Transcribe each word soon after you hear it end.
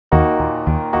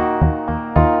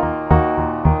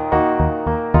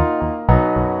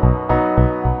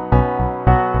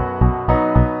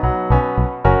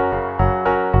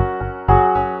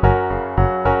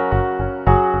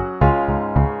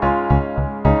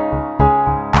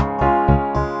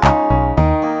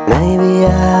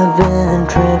I've been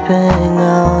tripping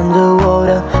on the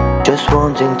water, just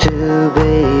wanting to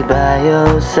be by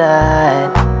your side.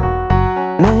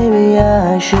 Maybe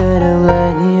I should've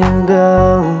let you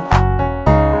go,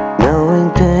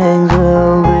 knowing things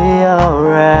will be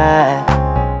alright.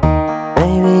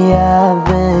 Maybe I've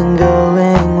been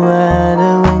going where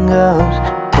the wind goes,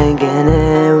 thinking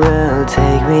it will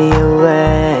take me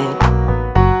away.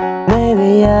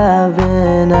 Maybe I've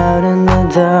been out in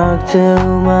the dark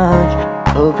too much,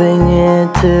 hoping it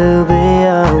to be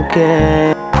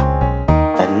okay.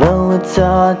 I know it's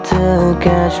hard to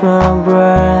catch my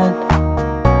breath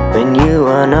when you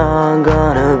are not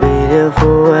gonna be there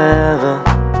forever.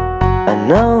 I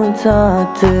know it's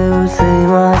hard to see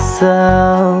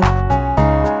myself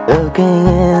looking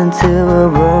into a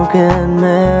broken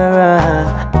mirror.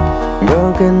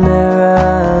 Broken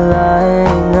mirror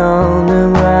lying on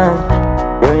the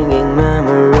ground, bringing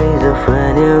memories of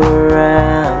when you were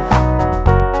around.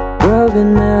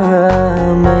 Broken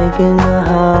mirror making my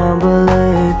heart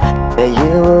believe that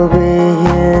you will be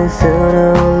here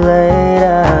sooner or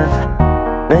later.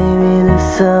 Maybe the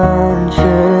sun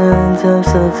shouldn't have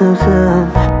so too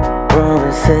soon,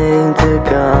 promising to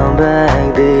come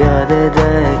back the other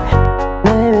day.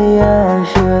 Maybe I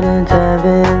shouldn't have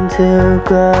been too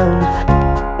close,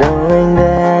 knowing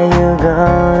that you're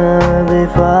gonna be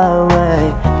far away.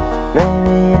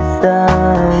 Maybe it's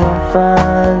time I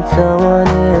find someone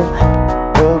new,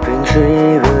 hoping she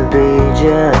would be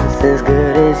just as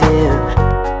good as you.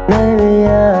 Maybe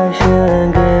I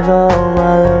shouldn't give all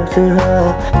my love to her,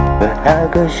 but how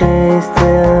could she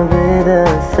still be the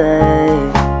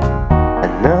same? I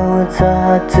know it's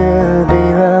hard to be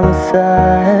by my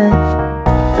side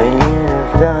when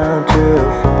you've gone through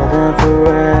for them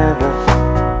forever.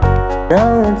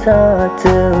 Now it's hard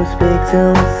to speak to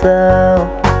myself,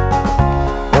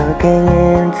 looking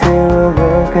into a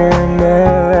broken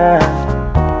mirror.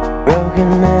 Broken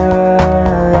mirror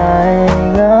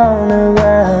lying on the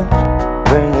ground,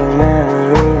 bringing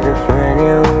memories of when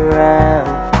you were around.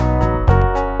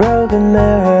 Broken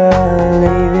mirror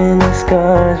leaving the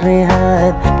scars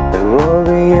behind.